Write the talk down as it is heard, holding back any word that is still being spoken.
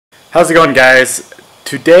How's it going, guys?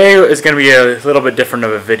 Today is going to be a little bit different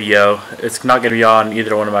of a video. It's not going to be on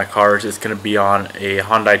either one of my cars. It's going to be on a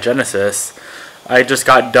Hyundai Genesis. I just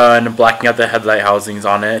got done blacking out the headlight housings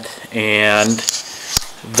on it, and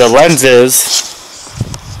the lenses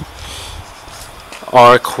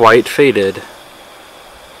are quite faded.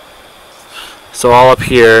 So all up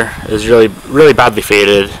here is really badly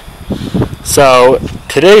faded. So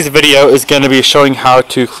today's video is going to be showing how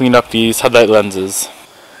to clean up these headlight lenses.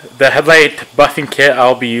 The headlight buffing kit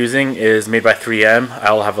I'll be using is made by 3M.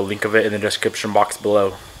 I'll have a link of it in the description box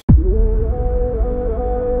below.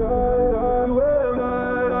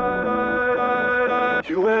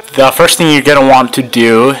 The first thing you're going to want to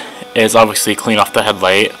do is obviously clean off the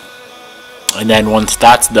headlight. And then once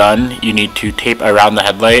that's done, you need to tape around the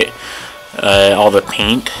headlight all the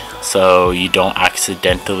paint so you don't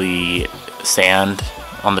accidentally sand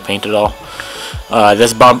on the paint at all.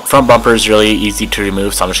 This front bumper is really easy to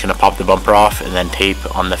remove, so I'm just going to pop the bumper off and then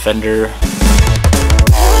tape on the fender.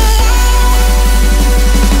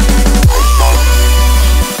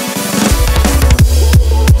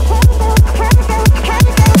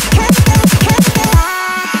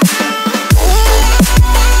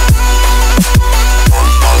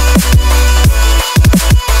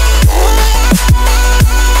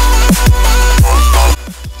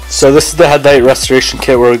 So this is the headlight restoration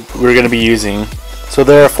kit we're going to be using. So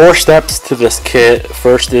there are 4 steps to this kit.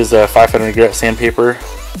 First is a 500 grit sandpaper,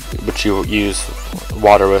 which you use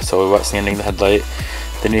water with, so we're wet sanding the headlight.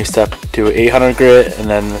 Then you step to 800 grit, and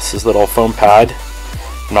then this is a little foam pad.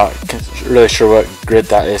 I'm not really sure what grit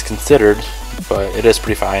that is considered, but it is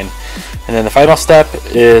pretty fine. And then the final step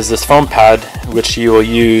is this foam pad, which you will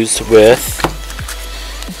use with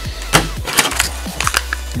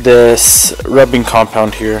this rubbing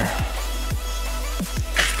compound here.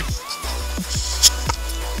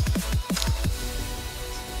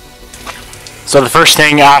 So the first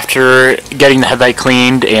thing after getting the headlight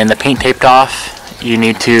cleaned and the paint taped off, you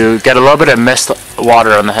need to get a little bit of mist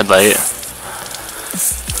water on the headlight.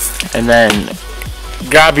 And then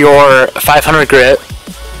grab your 500 grit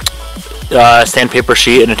sandpaper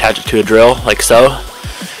sheet and attach it to a drill like so,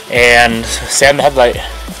 and sand the headlight.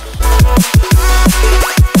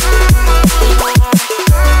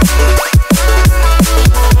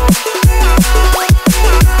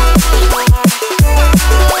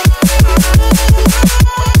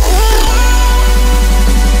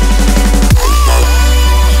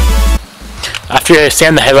 After you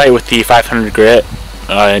sand the headlight with the 500 grit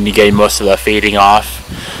and you get most of the fading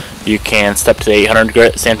off, you can step to the 800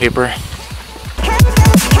 grit sandpaper.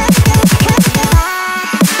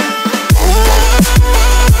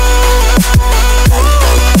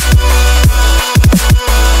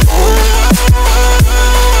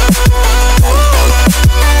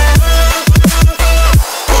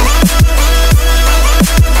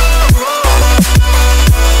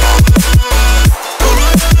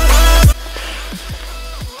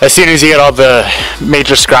 As soon as you get all the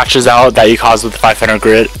major scratches out that you caused with the 500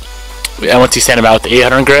 grit, and once you sand them out with the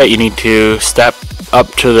 800 grit, you need to step up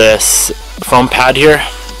to this foam pad here.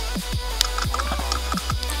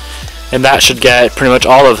 And that should get pretty much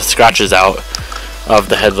all of the scratches out of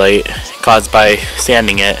the headlight caused by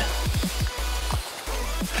sanding it.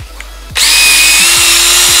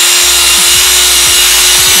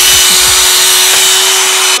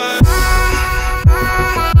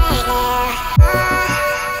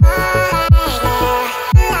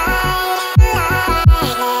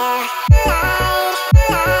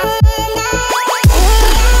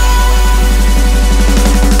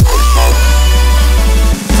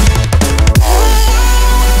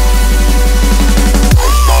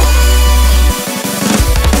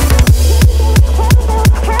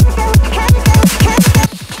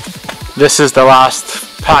 This is the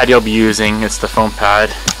last pad you'll be using. It's the foam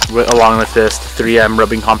pad along with this 3M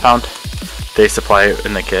rubbing compound. They supply it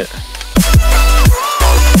in the kit.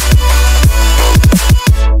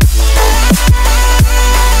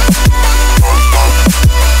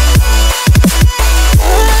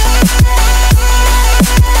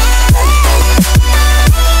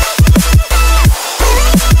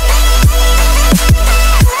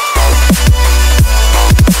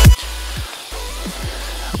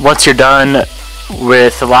 Once you're done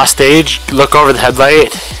with the last stage, look over the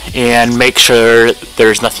headlight and make sure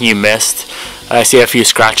there's nothing you missed. I see a few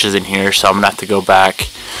scratches in here, so I'm going to have to go back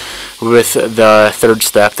with the third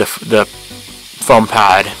step, the foam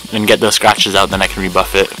pad, and get those scratches out, then I can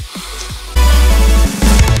rebuff it.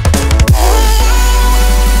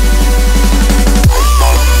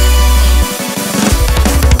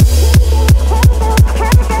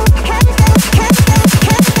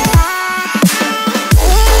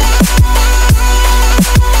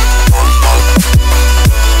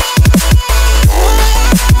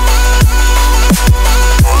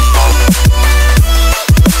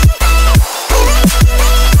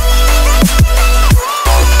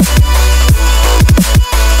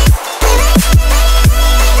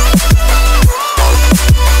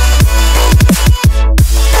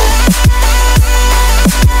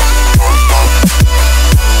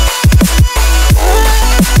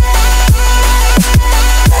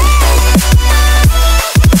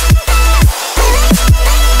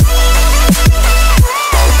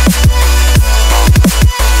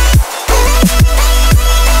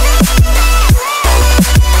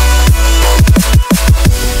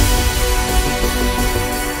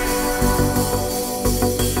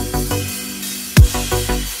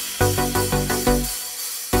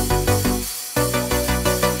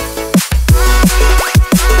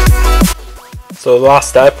 So the last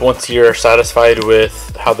step, once you're satisfied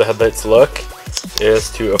with how the headlights look, is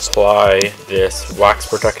to apply this wax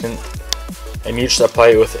protectant, and you just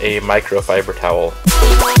apply it with a microfiber towel.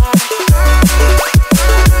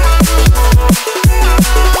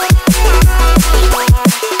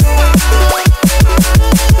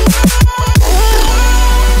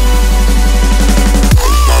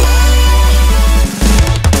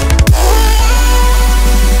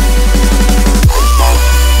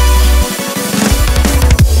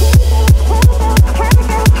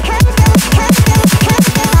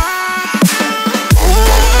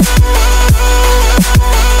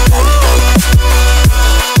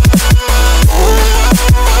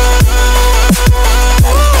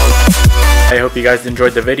 I hope you guys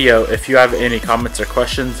enjoyed the video. If you have any comments or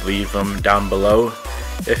questions, leave them down below.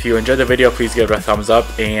 If you enjoyed the video, please give it a thumbs up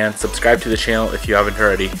and subscribe to the channel if you haven't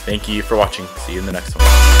already. Thank you for watching. See you in the next one.